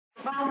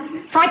Well,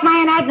 it's like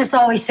my Aunt Agnes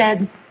always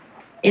said,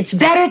 it's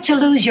better to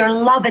lose your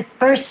love at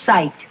first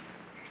sight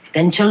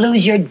than to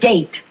lose your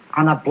date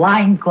on a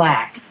blind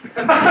glass.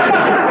 Let's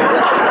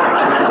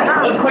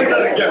play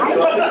that again.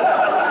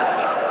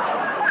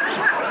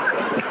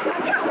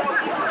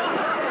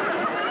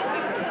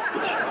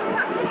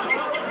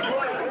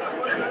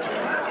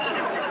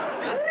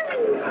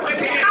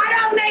 I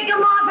don't make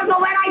them offer,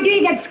 but when I do,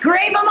 you can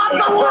scrape them up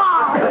the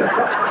wall.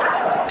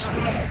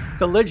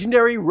 The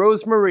legendary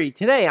Rose Marie,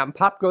 today on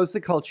Pop Goes the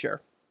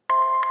Culture.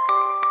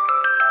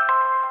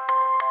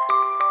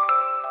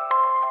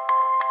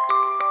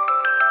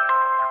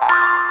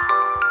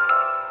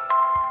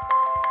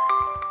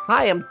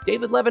 Hi, I'm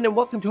David Levin, and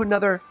welcome to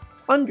another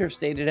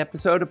understated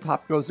episode of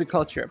Pop Goes the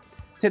Culture.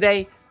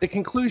 Today, the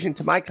conclusion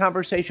to my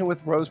conversation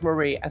with Rose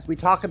Marie as we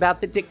talk about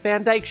the Dick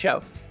Van Dyke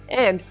Show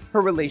and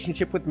her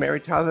relationship with Mary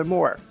Tyler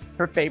Moore,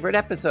 her favorite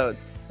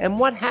episodes, and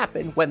what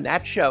happened when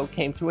that show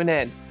came to an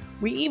end.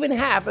 We even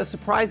have a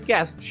surprise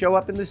guest show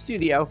up in the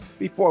studio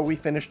before we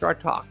finished our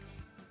talk.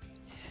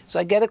 So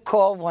I get a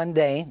call one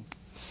day,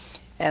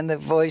 and the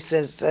voice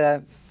says,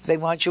 they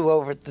want you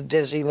over at the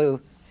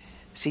Desilu,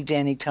 see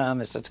Danny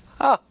Thomas. I said,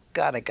 oh,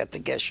 God, I got the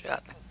guest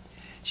shot.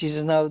 She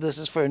says, no, this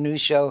is for a new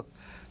show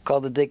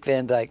called the Dick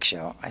Van Dyke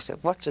Show. I said,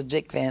 what's a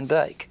Dick Van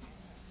Dyke?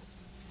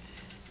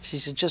 She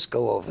said, just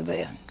go over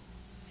there.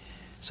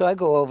 So I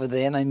go over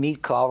there, and I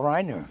meet Carl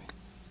Reiner.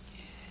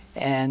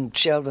 And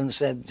Sheldon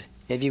said,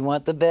 if you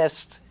want the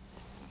best,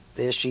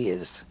 there she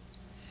is,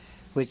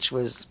 which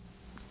was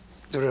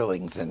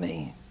thrilling for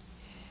me.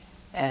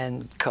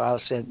 And Carl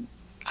said,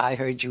 I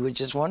heard you were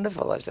just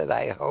wonderful. I said,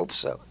 I hope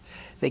so.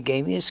 They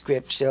gave me a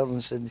script. Sheldon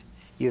said,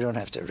 you don't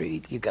have to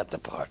read. You got the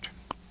part.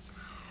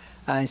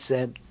 I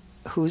said,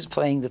 who's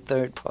playing the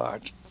third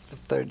part, the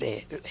third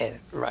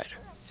writer?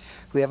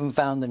 We haven't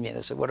found them yet. I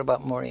said, what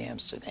about Maury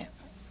Amsterdam?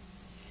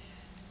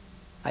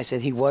 I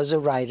said, he was a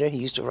writer. He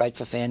used to write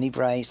for Fanny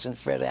Brice and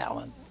Fred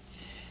Allen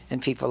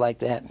and people like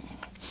that.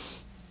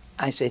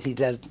 I said, he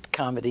does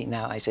comedy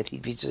now. I said,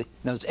 he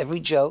knows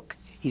every joke.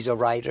 He's a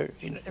writer.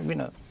 You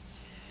know,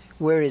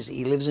 where is he?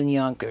 He lives in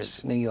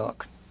Yonkers, New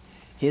York.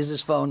 Here's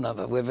his phone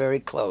number. We're very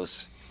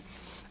close.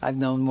 I've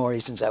known Maury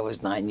since I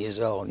was 9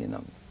 years old, you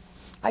know.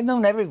 I've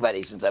known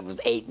everybody since I was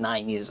 8,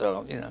 9 years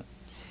old, you know.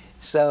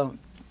 So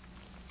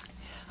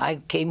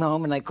I came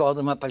home and I called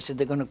him up. I said,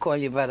 they're going to call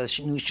you about a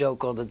new show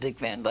called the Dick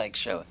Van Dyke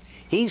Show.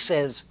 He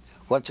says,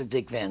 what's a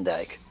Dick Van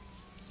Dyke?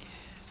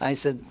 I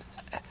said,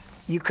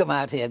 you come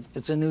out here.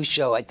 It's a new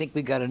show. I think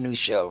we got a new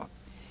show.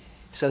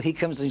 So he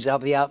comes and he says, I'll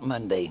be out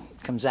Monday.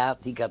 Comes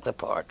out, he got the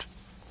part.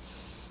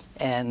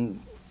 And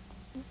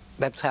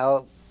that's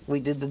how we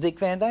did the Dick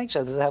Van Dyke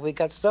Show. This is how we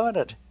got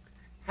started.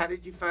 How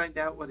did you find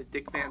out what a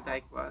Dick Van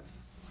Dyke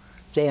was?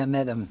 The day I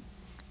met him.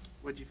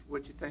 What'd you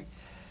think?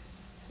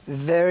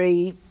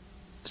 Very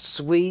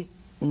sweet,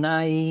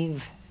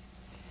 naive,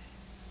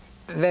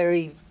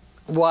 very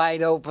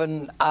wide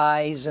open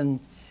eyes, and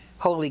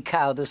holy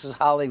cow, this is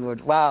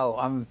Hollywood. Wow,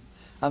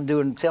 I'm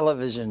doing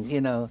television,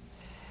 you know.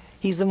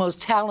 He's the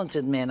most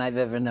talented man I've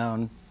ever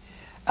known.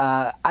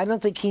 I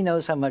don't think he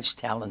knows how much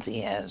talent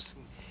he has.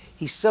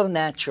 He's so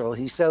natural.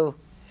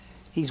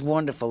 He's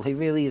wonderful. He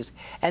really is.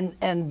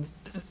 And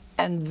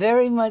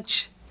very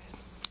much,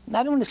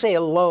 I don't want to say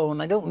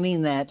alone. I don't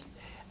mean that.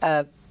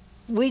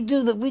 We'd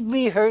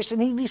rehearse,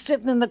 and he'd be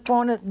sitting in the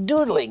corner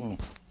doodling,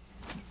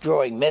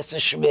 drawing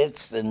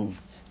Messerschmitts and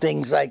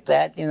things like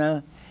that, you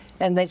know.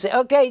 And they'd say,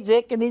 okay,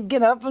 Dick, and he'd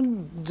get up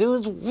and do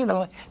his, you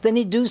know, then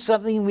he'd do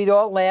something, and we'd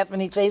all laugh, and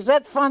he'd say, is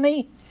that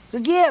funny? I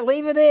said, yeah,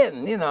 leave it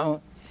in, you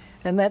know.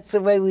 And that's the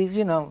way we,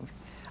 you know,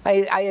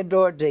 I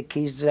adore Dick.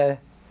 He's the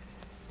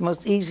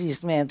most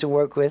easiest man to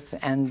work with,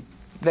 and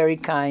very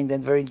kind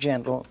and very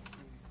gentle.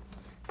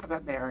 How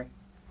about Mary?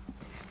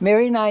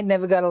 Mary and I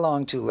never got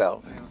along too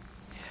well.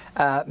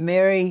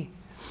 Mary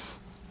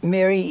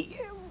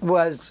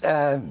was,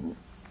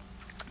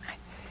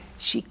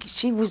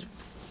 she was,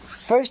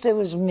 first there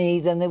was me,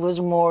 then there was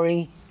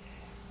Maury,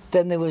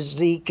 then there was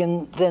Zeke,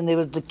 and then there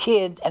was the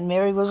kid, and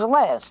Mary was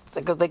last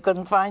because they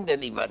couldn't find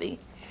anybody.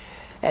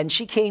 And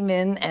she came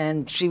in,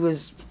 and she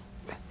was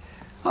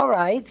all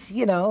right,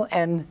 you know,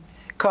 and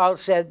Carl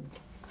said,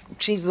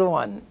 she's the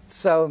one.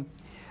 So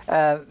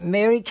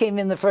Mary came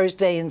in the first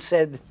day and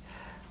said,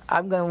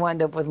 I'm going to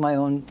wind up with my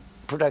own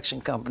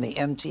production company,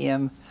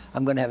 MTM.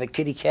 I'm going to have a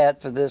kitty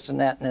cat for this and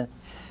that. And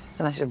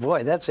I said,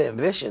 boy, that's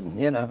ambition,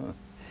 you know.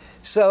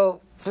 So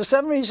for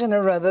some reason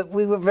or other,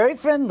 we were very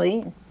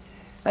friendly.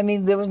 I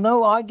mean, there was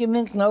no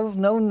arguments, no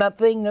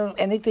nothing, no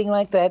anything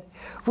like that.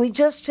 We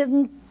just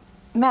didn't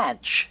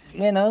match,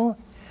 you know.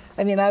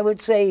 I mean, I would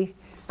say,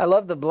 I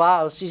love the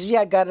blouse. She said,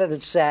 yeah, I got it at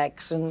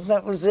Saks, and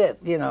that was it,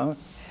 you know.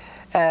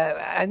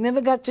 I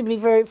never got to be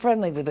very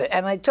friendly with her.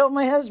 And I told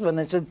my husband,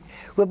 I said,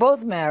 we're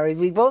both married,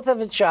 we both have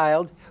a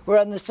child, we're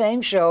on the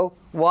same show,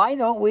 why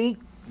don't we,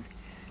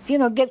 you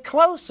know, get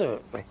closer?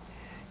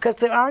 Because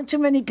there aren't too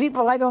many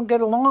people I don't get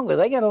along with.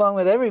 I get along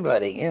with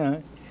everybody, you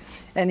know.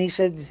 And he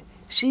said,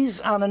 she's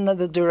on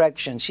another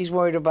direction. She's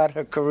worried about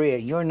her career.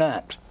 You're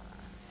not.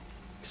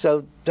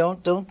 So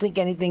don't think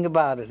anything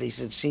about it. He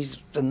said,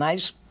 she's a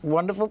nice,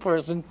 wonderful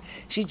person.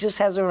 She just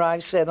has her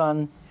eyes set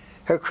on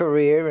her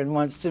career and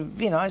wants to,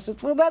 I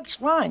said, well, that's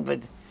fine,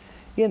 but,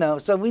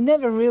 so we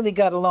never really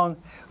got along.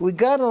 We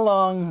got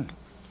along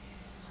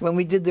when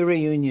we did the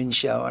reunion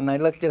show, and I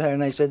looked at her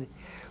and I said,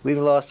 we've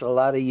lost a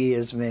lot of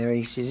years,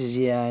 Mary. She says,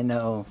 yeah, I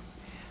know.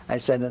 I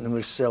said, and it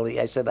was silly.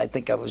 I said, I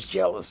think I was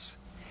jealous.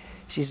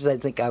 She says, I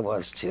think I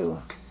was too.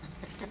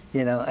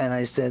 And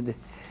I said,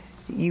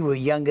 you were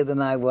younger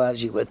than I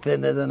was, you were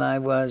thinner than I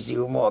was,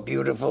 you were more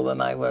beautiful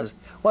than I was.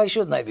 Why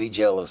shouldn't I be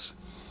jealous?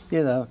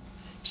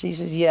 She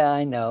says, yeah,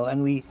 I know.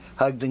 And we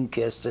hugged and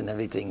kissed and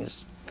everything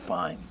is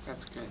fine.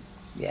 That's good.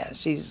 Yeah,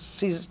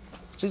 she's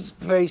a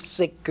very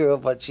sick girl,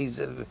 but she's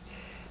a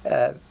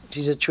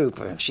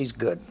trooper. She's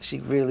good. She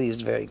really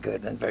is very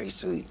good and very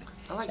sweet.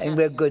 And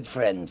we're good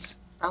friends.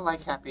 I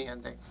like happy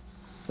endings.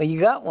 Well,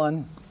 you got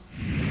one.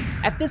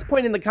 At this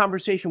point in the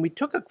conversation, we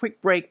took a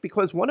quick break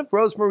because one of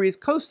Rosemarie's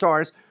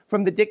co-stars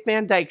from the Dick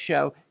Van Dyke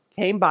Show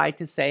came by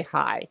to say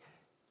hi.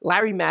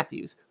 Larry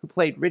Matthews, who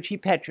played Richie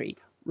Petrie,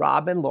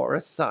 Rob and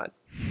Laura's son.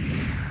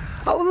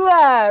 Oh,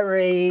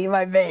 Larry,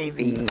 my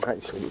baby. Hi,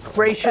 sweetie.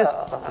 Gracious.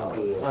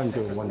 I'm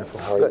doing wonderful.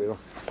 How are you?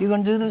 You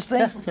gonna do this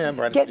thing? Yeah, I'm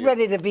ready. Get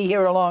ready to be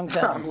here a long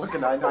time. I'm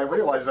looking. I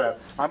realize that.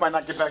 I might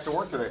not get back to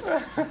work today.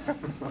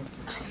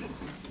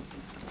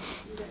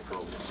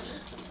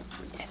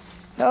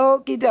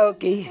 Okie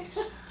dokie.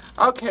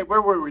 Okay,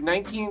 where were we?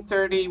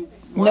 1930?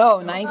 No,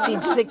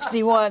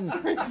 1961.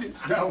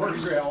 No,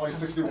 we're only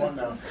 61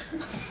 now.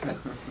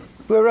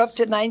 We're up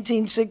to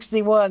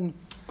 1961.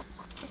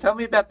 Tell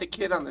me about the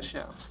kid on the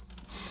show.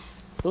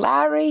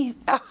 Larry,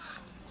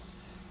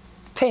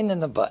 pain in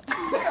the butt.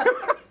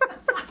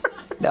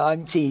 No,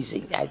 I'm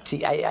teasing.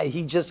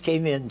 He just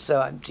came in,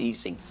 so I'm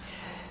teasing.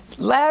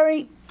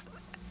 Larry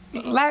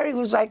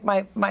was like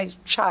my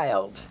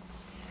child.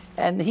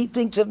 And he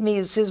thinks of me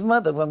as his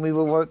mother when we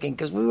were working,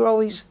 because we were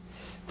always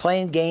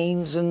playing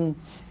games and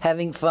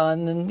having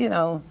fun, and,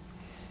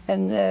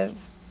 and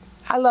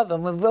I love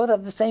him. We both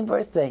have the same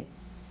birthday,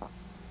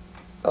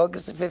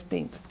 August the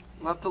 15th.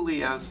 Love the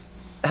Leos.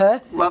 Huh?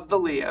 Love the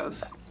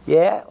Leos.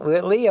 Yeah,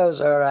 we're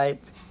Leos, all right.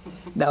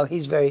 No,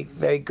 he's very,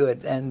 very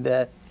good.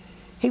 And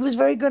he was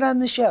very good on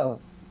the show.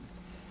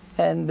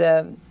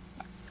 And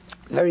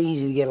very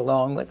easy to get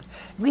along with.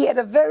 We had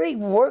a very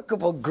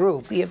workable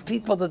group. We had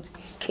people that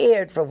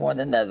cared for one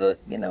another,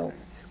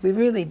 We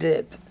really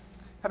did.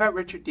 How about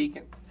Richard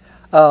Deacon?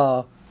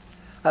 Oh,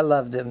 I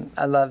loved him.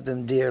 I loved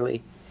him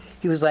dearly.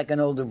 He was like an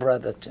older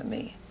brother to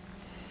me.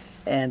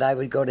 And I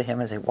would go to him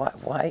and say,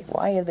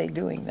 why are they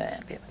doing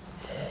that?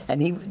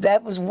 And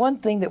that was one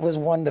thing that was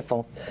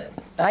wonderful.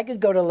 I could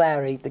go to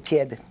Larry, the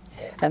kid,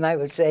 and I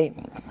would say,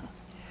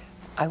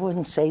 I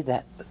wouldn't say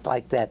that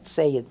like that.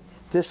 Say it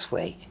this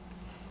way.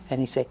 And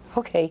he'd say,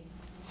 okay.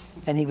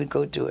 And he would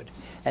go do it.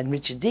 And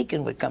Richard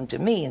Deacon would come to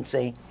me and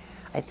say,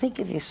 I think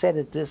if you said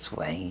it this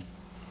way,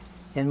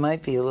 it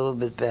might be a little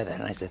bit better.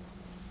 And I said,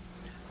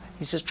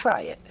 he says,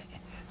 try it.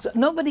 So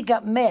nobody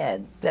got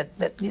mad that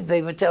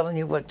they were telling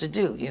you what to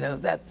do.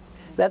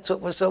 That's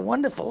what was so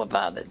wonderful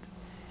about it.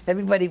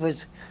 Everybody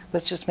was,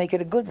 let's just make it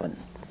a good one.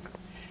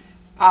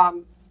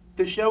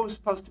 The show was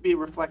supposed to be a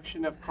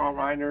reflection of Carl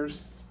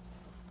Reiner's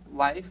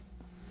life.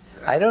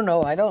 I don't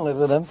know. I don't live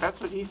with him. That's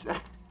what he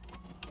said.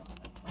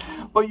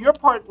 Well, your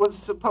part was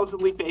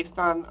supposedly based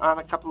on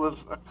a couple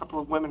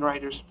of women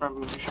writers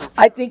from the show.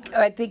 I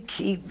think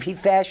he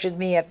fashioned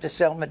me after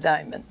Selma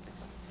Diamond.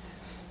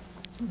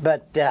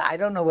 But I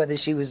don't know whether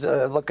she was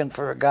looking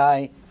for a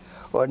guy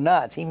or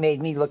not. He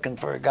made me looking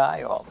for a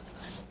guy all the time.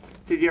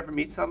 Did you ever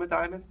meet Selma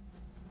Diamond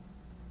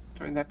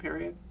during that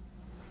period?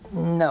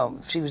 No,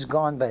 she was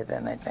gone by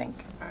then, I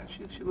think.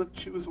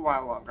 She was a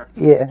while longer.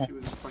 Yeah. She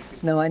was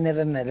like No, I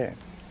never met her.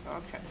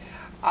 Okay.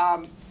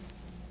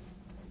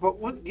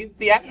 But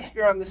the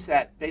atmosphere on the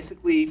set,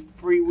 basically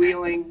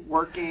freewheeling,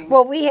 working.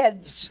 Well, we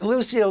had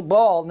Lucille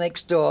Ball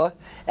next door,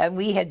 and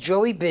we had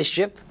Joey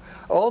Bishop,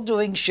 all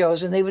doing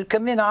shows, and they would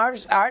come in our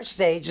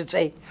stage and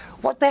say,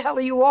 what the hell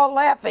are you all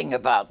laughing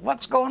about?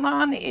 What's going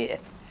on here?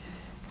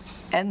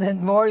 And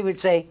then Maury would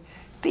say,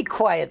 be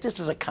quiet,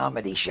 this is a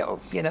comedy show,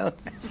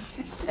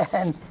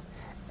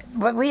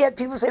 But we had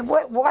people say,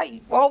 why?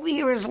 All we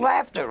hear is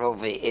laughter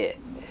over here.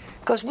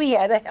 Because we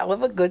had a hell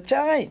of a good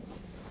time.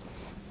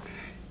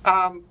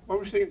 What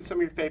were some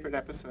of your favorite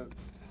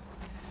episodes?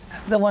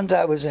 The ones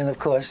I was in, of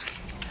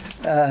course.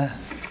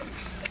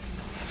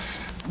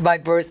 My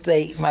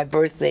birthday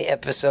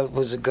episode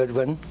was a good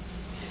one.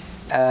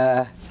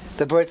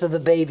 The birth of the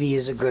baby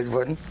is a good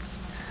one.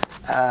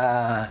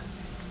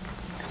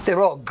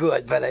 They're all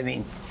good, but I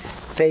mean,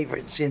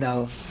 favorites,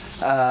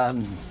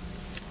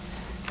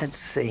 Let's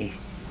see.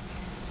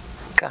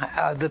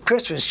 God, the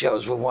Christmas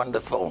shows were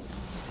wonderful.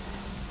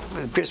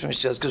 The Christmas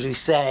shows, because we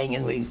sang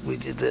and we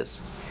did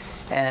this.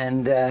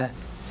 And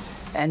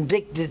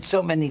Dick did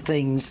so many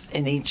things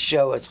in each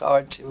show, it's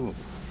hard to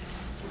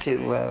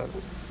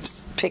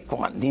pick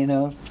one,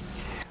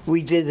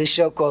 We did a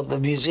show called The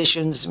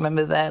Musicians,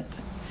 remember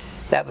that?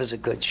 That was a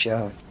good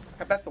show.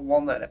 How about the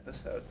Walnut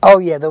episode? Oh,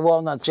 yeah, the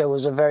Walnut Show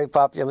was a very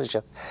popular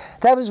show.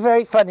 That was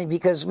very funny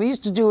because we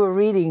used to do a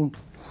reading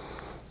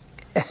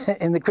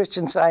in the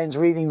Christian Science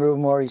reading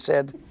room, Maury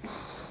said,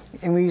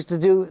 and we used to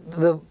do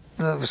the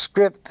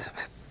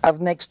script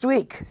of next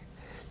week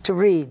to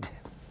read,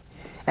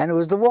 and it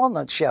was the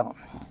Walnut Show.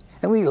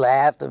 And we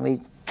laughed and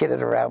we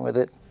kidded around with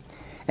it.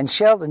 And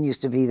Sheldon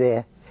used to be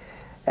there,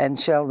 and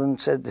Sheldon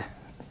said,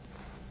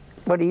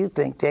 "What do you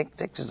think, Dick?"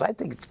 Dick says, "I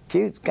think it's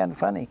cute, it's kind of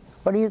funny."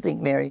 "What do you think,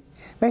 Mary?"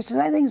 Mary says,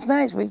 "I think it's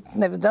nice. We've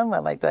never done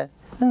one like that."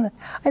 "I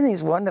think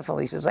it's wonderful."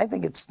 He says, "I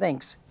think it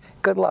stinks.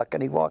 Good luck."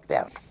 And he walked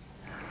out.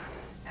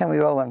 And we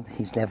all went,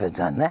 "He's never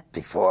done that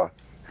before."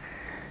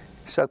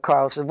 So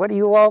Carl said, "What do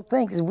you all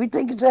think?" He said, "We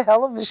think it's a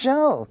hell of a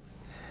show."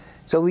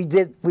 So we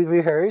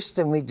rehearsed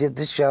and we did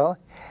the show.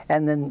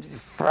 And then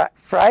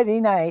Friday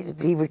night,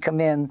 he would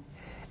come in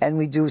and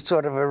we'd do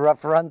sort of a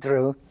rough run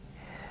through.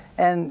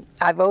 And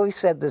I've always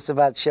said this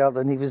about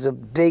Sheldon. He was a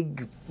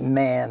big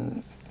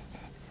man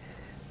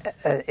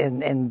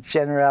in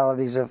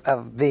generalities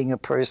of being a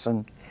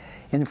person.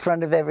 In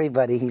front of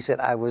everybody, he said,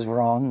 "I was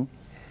wrong.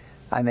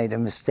 I made a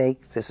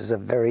mistake. This is a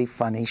very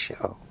funny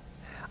show.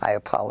 I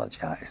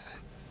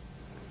apologize."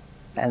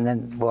 And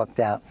then walked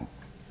out.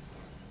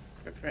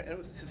 It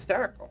was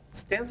hysterical. It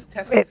stands the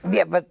test of time.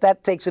 Yeah, but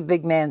that takes a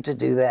big man to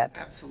do that.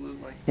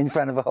 Absolutely. In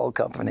front of a whole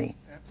company.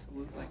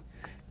 Absolutely.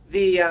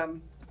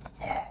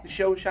 The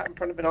show was shot in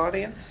front of an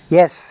audience?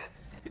 Yes.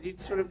 Could you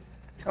sort of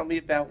tell me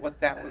about what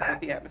that was, what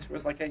the atmosphere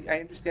was like? I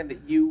understand that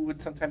you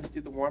would sometimes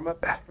do the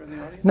warm-ups for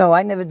the audience? No,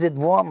 I never did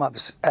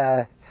warm-ups.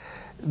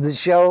 The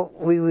show,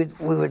 we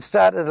would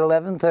start at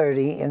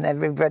 11:30 and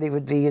everybody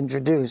would be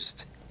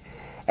introduced.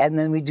 And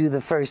then we do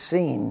the first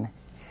scene.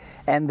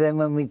 And then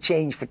when we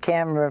change for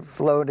camera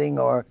floating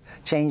or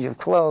change of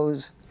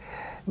clothes,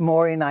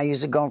 Maury and I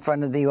used to go in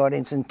front of the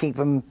audience and keep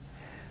them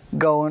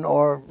going,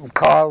 or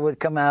Carl would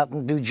come out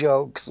and do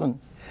jokes and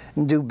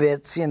do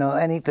bits, you know,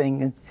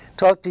 anything, and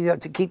talk to you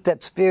to keep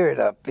that spirit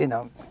up, you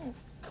know.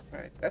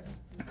 Right.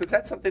 Because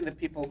that's something that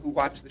people who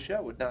watch the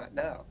show would not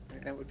know. I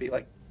mean, that would be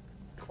like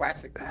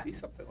classic to see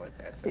something like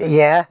that. So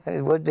yeah,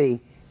 it would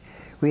be.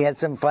 We had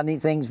some funny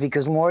things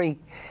because Maury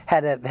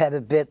had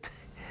a bit.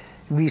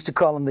 We used to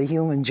call him the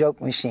human joke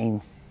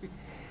machine.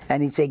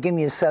 And he'd say, "Give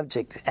me a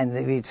subject." And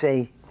we'd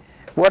say,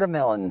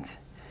 "Watermelon."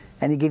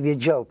 And he'd give you a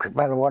joke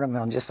about a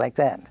watermelon, just like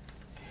that.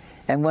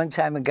 And one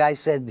time a guy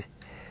said,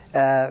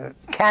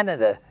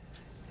 "Canada."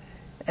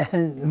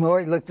 And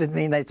Maury looked at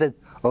me and I said,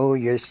 "Oh,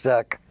 you're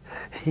stuck."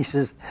 He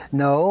says,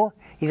 "No."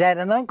 He had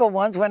an uncle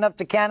once, went up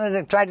to Canada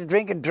and tried to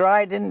drink it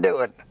dry, didn't do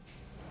it.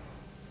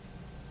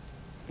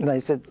 And I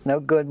said, "No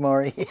good,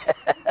 Maury."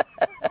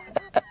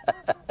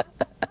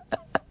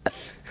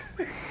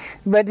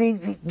 But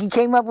he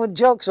came up with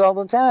jokes all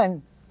the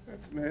time.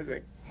 that's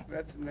amazing.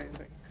 That's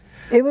amazing.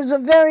 It was a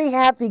very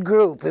happy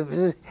group. It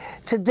was,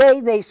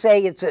 today they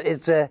say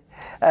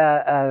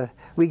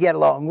we get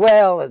along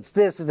well. It's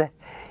this.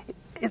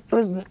 It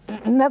was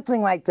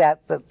nothing like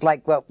that.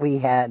 Like what we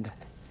had.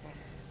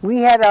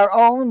 We had our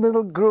own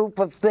little group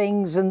of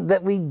things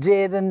that we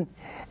did and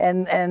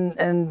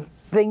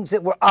things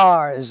that were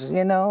ours,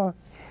 you know.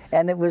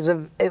 And it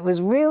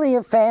was really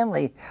a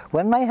family.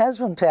 When my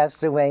husband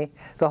passed away,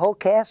 the whole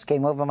cast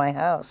came over my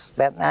house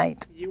that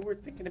night. You were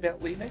thinking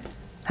about leaving?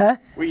 Huh?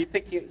 Were you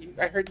thinking?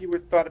 I heard you I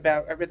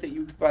read that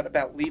you thought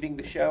about leaving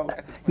the show.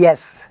 At the point.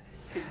 Yes.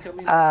 Can you tell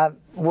me that?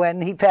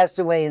 When he passed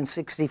away in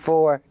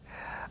 '64,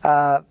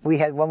 we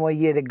had one more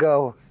year to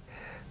go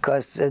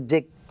because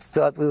Dick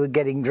thought we were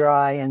getting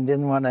dry and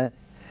didn't want to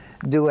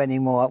do any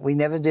more. We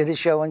never did a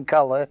show in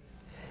color,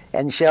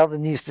 and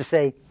Sheldon used to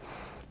say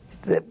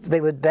that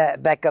they would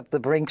back up the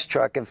Brinks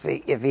truck if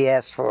he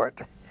asked for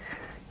it.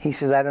 He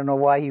says, "I don't know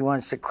why he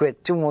wants to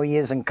quit. 2 more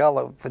years in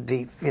color would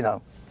be, you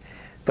know."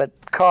 But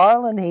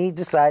Carl and he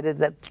decided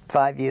that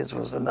 5 years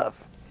was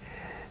enough.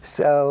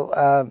 So,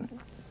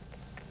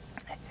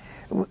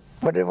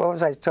 what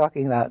was I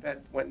talking about?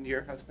 When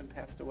your husband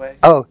passed away?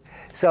 Oh,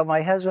 so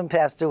my husband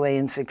passed away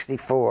in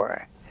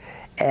 '64.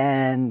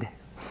 And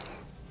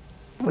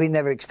we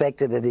never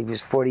expected it. He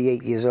was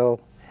 48 years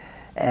old.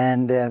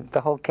 And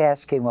the whole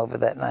cast came over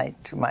that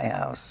night to my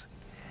house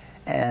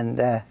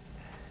and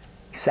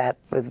sat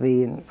with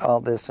me and all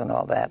this and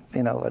all that,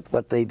 you know,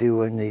 what they do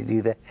when they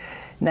do that.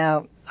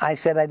 Now, I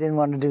said I didn't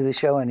want to do the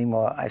show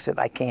anymore. I said,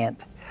 I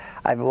can't.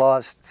 I've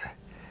lost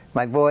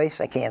my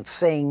voice. I can't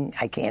sing.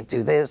 I can't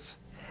do this.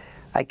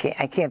 I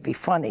can't be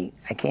funny.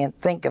 I can't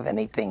think of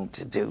anything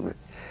to do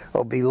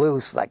or be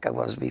loose like I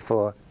was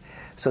before.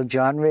 So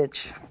John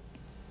Rich,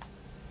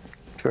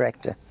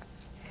 director,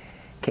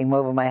 came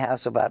over my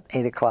house about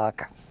 8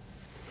 o'clock.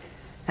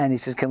 And he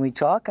says, "Can we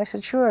talk?" I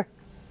said, "Sure."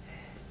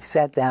 He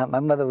sat down.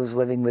 My mother was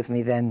living with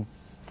me then.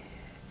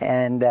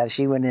 And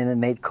she went in and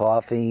made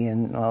coffee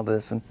and all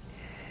this. And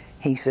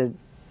he said,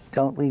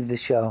 "Don't leave the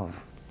show.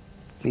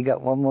 We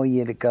got 1 more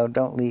year to go.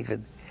 Don't leave it.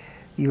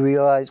 You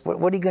realize,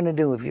 what are you going to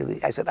do if you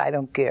leave?" I said, "I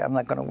don't care. I'm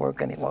not going to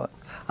work anymore.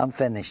 I'm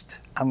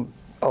finished. I'm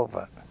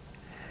over."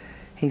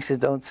 He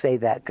said, don't say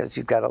that because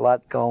you've got a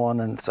lot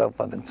going and so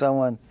forth and so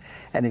on.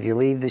 And if you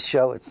leave the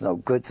show, it's no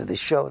good for the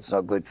show. It's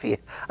no good for you.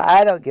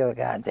 I don't give a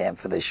goddamn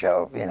for the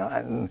show. You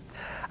know,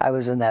 I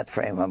was in that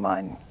frame of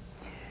mind.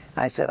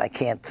 I said, I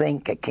can't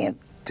think. I can't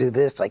do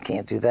this. I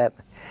can't do that.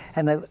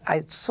 And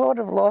I sort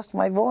of lost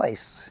my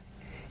voice,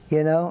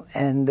 you know.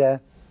 And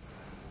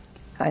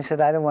I said,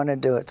 I don't want to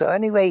do it. So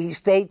anyway, he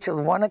stayed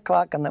till 1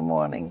 o'clock in the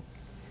morning.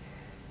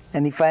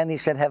 And he finally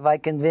said, have I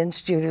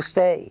convinced you to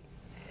stay?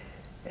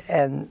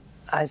 And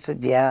I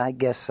said, yeah, I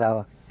guess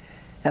so.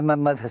 And my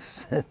mother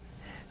said,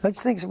 don't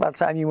you think it's about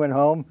time you went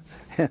home?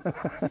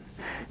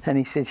 And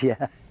he said,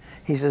 yeah.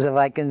 He says, have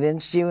I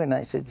convinced you? And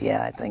I said,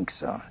 yeah, I think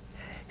so.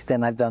 He said,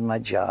 then I've done my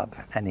job.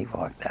 And he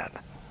walked out.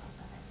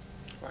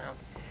 Wow.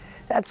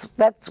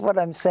 That's what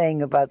I'm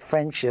saying about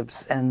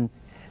friendships and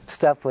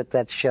stuff with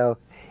that show.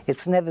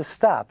 It's never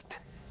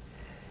stopped.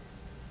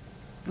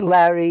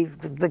 Larry,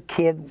 the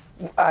kid,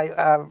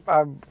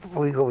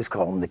 we always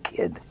call him the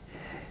kid.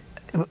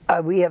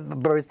 We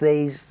have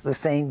birthdays the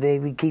same day.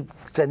 We keep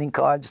sending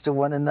cards to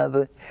one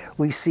another.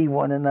 We see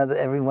one another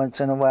every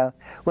once in a while.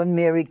 When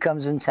Mary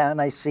comes in town,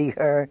 I see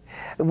her.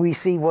 We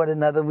see one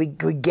another. We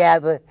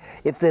gather.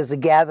 If there's a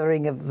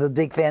gathering of the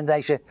Dick Van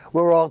Dyke Show,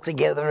 we're all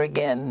together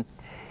again.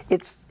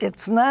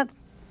 It's not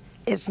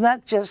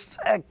just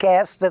a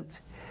cast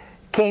that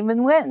came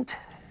and went.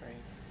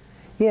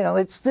 You know,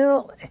 it's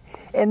still,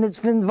 and it's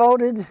been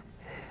voted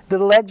the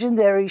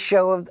legendary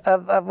show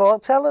of all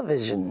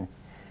television.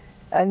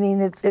 I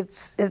mean,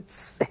 it's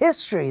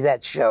history,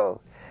 that show.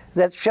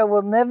 That show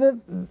will never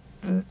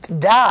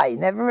die,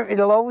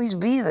 it'll always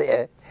be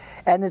there.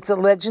 And it's a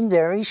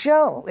legendary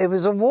show. It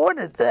was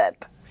awarded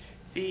that.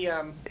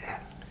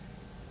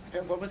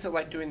 What was it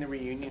like doing the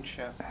reunion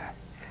show?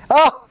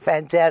 Oh,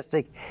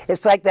 fantastic.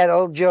 It's like that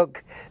old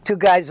joke, two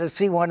guys that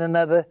see one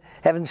another,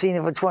 haven't seen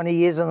it for 20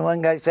 years, and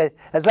one guy said,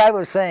 as I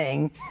was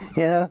saying,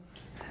 you know,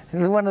 it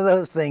was one of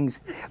those things.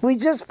 We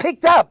just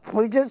picked up.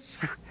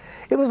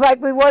 It was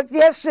like we worked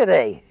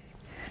yesterday.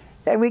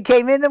 And we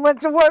came in and went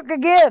to work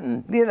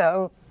again, you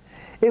know.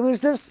 It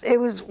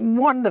was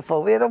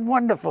wonderful. We had a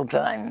wonderful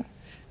time.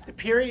 The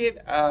period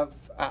of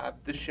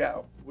the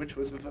show, which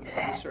was of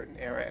a certain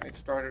era, and it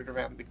started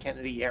around the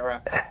Kennedy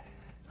era,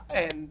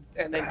 and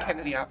then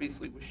Kennedy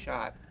obviously was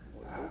shot.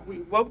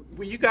 What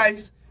were you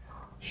guys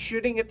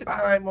shooting at the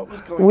time? What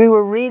was going on? We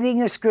were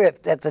reading a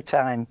script at the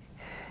time,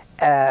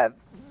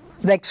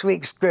 next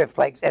week's script,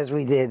 like as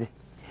we did.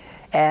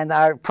 And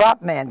our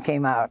prop man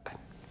came out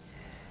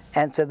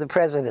and said, the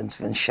president's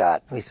been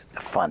shot. We said,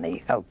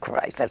 funny. Oh,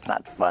 Christ, that's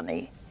not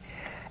funny.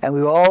 And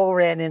we all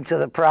ran into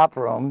the prop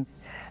room,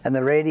 and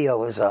the radio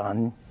was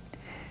on,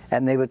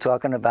 and they were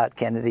talking about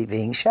Kennedy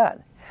being shot.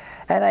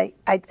 And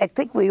I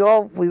think we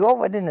all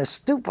went in a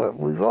stupor.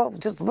 We all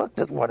just looked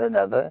at one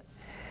another,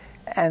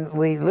 and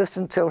we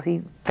listened till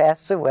he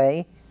passed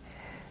away,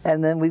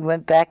 and then we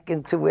went back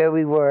into where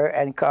we were,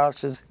 and Carl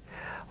says,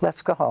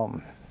 let's go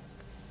home.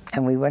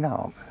 And we went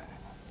home.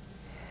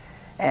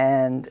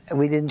 And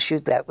we didn't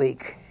shoot that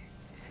week.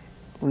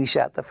 We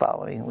shot the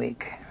following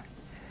week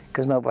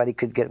because nobody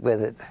could get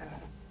with it.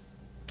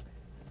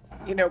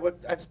 You know,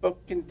 I've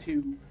spoken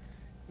to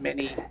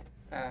many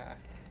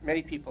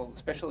people,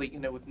 especially, you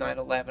know, with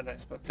 9/11. I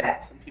spoke to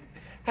some people.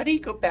 How do you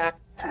go back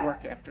to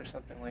work after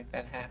something like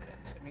that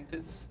happens? I mean,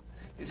 is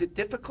it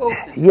difficult?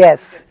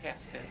 Yes,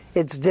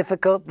 it's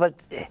difficult,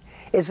 but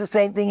it's the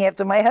same thing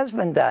after my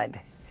husband died.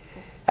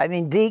 I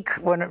mean,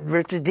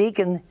 Richard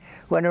Deacon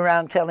went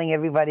around telling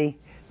everybody,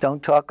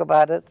 don't talk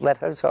about it, let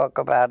her talk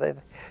about it.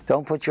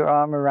 Don't put your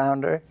arm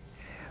around her.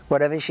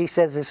 Whatever she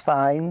says is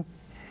fine.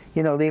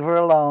 You know, leave her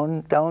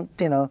alone. Don't,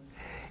 you know,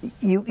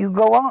 you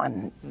go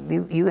on.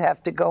 You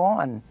have to go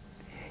on.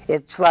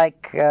 It's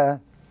like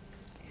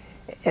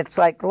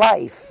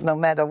life, no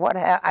matter what.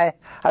 I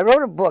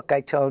wrote a book,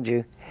 I told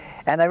you,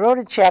 and I wrote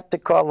a chapter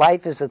called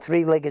Life is a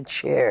Three-Legged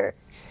Chair.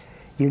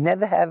 You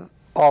never have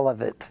all of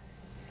it.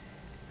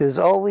 There's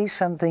always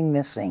something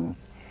missing,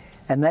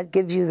 and that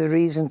gives you the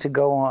reason to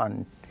go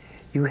on.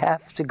 You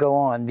have to go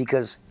on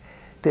because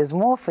there's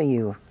more for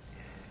you.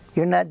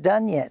 You're not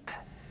done yet.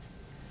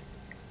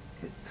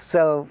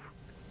 So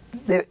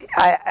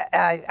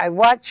I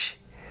watch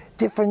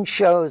different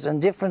shows and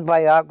different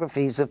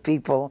biographies of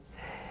people,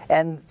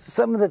 and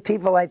some of the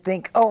people I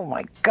think, oh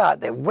my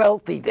God, they're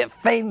wealthy, they're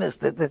famous,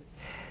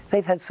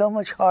 they've had so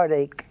much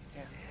heartache,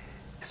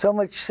 so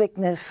much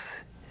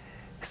sickness,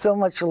 so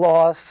much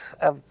loss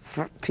of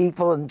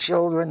people and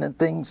children and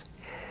things.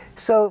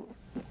 So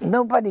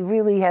nobody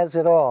really has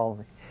it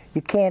all.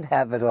 You can't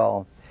have it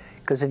all.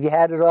 Because if you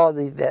had it all,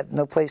 you had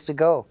no place to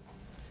go.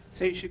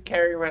 So you should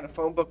carry around a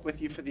phone book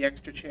with you for the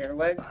extra chair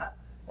leg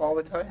all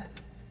the time?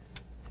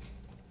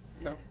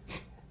 No?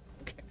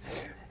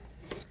 Okay.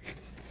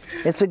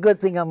 It's a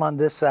good thing I'm on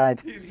this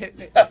side. You'll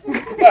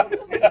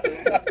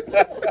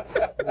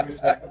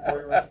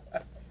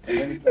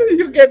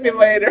get me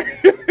later.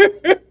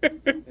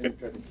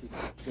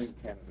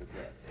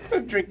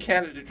 Drink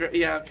Canada Dry.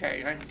 Yeah,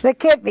 okay. There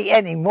can't be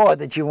any more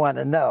that you want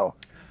to know.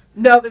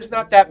 No, there's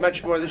not that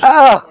much more.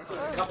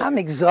 Oh, I'm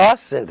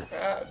exhausted.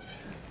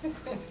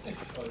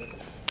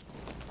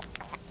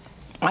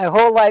 My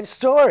whole life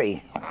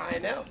story. I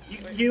know.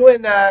 You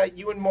and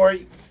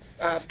Maury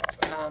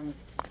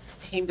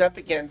teamed up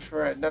again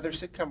for another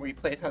sitcom where you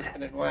played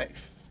husband and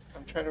wife.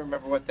 I'm trying to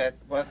remember what that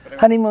was. But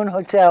Honeymoon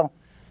Hotel.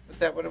 Was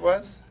that what it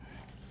was?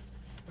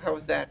 How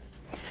was that?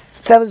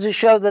 That was a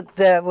show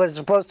that was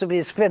supposed to be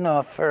a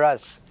spin-off for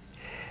us.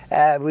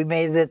 We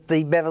made it at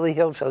the Beverly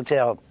Hills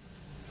Hotel.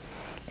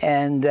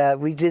 And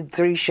we did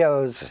 3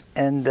 shows,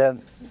 and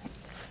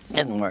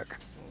didn't work.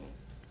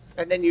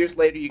 And then years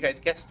later, you guys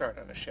guest starred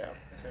on a show,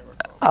 as I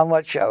recall. On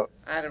what show?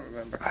 I don't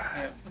remember.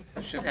 Yeah,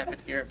 I should have it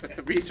here, but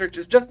the research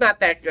is just not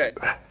that good.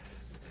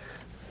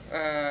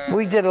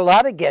 We did a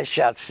lot of guest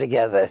shots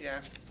together.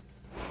 Yeah.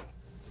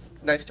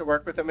 Nice to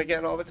work with him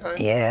again all the time?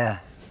 Yeah.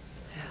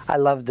 I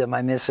loved him.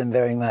 I miss him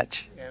very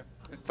much. Yeah.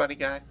 Funny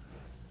guy.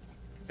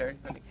 Very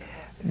funny.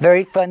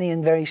 Very funny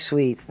and very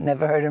sweet.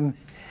 Never heard him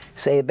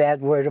say a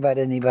bad word about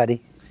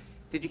anybody.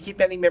 Did you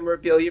keep any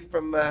memorabilia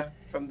from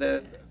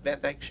the Van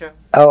Dyke show?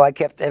 Oh, I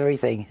kept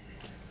everything.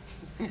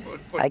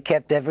 I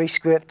kept every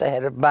script. I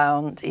had it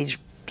bound. Each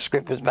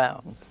script was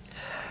bound.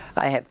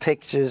 I have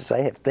pictures.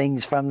 I have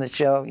things from the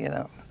show, you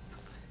know.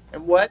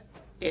 And what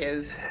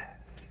is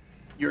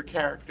your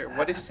character?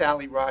 What is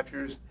Sally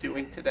Rogers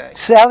doing today?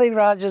 Sally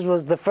Rogers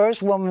was the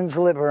first woman's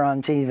liver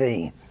on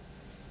TV.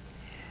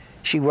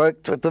 She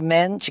worked with the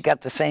men. She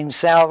got the same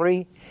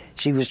salary.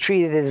 She was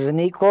treated as an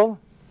equal.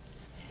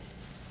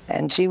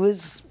 And she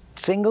was a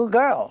single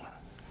girl.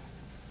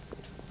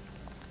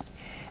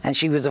 And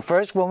she was the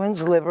first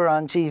woman's liver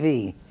on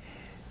TV.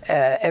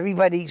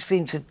 Everybody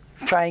seems to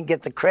try and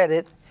get the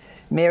credit.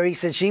 Mary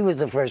said she was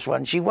the first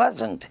one. She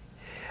wasn't.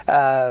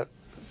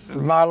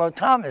 Marlo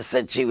Thomas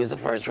said she was the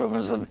first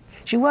woman's liver.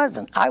 She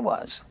wasn't. I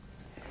was.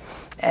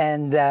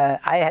 And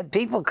I had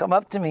people come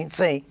up to me and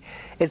say,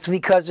 it's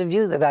because of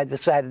you that I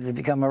decided to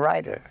become a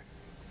writer.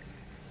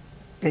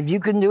 If you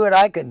can do it,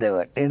 I can do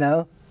it, you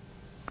know?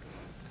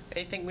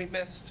 Anything we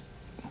missed?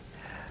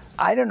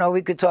 I don't know,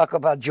 we could talk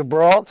about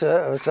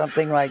Gibraltar or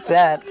something like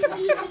that.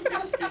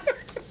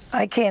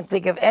 I can't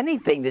think of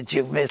anything that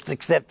you've missed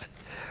except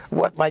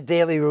what my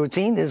daily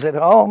routine is at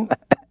home.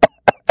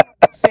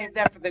 Save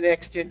that for the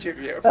next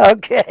interview.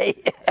 Okay.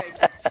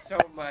 Thank you so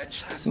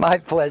much. My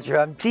pleasure.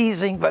 I'm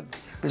teasing, but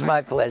it was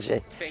my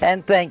pleasure.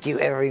 And thank you,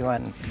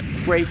 everyone.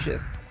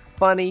 Gracious,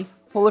 funny,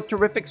 full of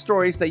terrific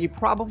stories that you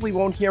probably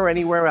won't hear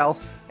anywhere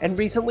else, and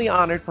recently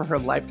honored for her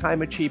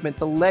lifetime achievement,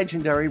 the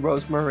legendary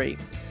Rose Marie.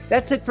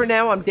 That's it for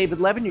now. I'm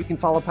David Levin. You can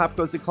follow Pop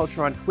Goes the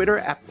Culture on Twitter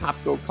at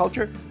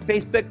PopGoCulture,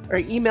 Facebook, or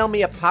email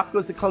me at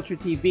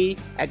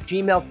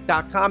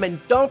popgoestheculturetv@gmail.com.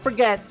 And don't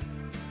forget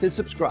to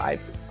subscribe.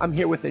 I'm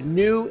here with a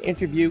new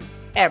interview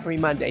every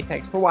Monday.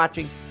 Thanks for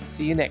watching.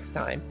 See you next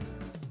time.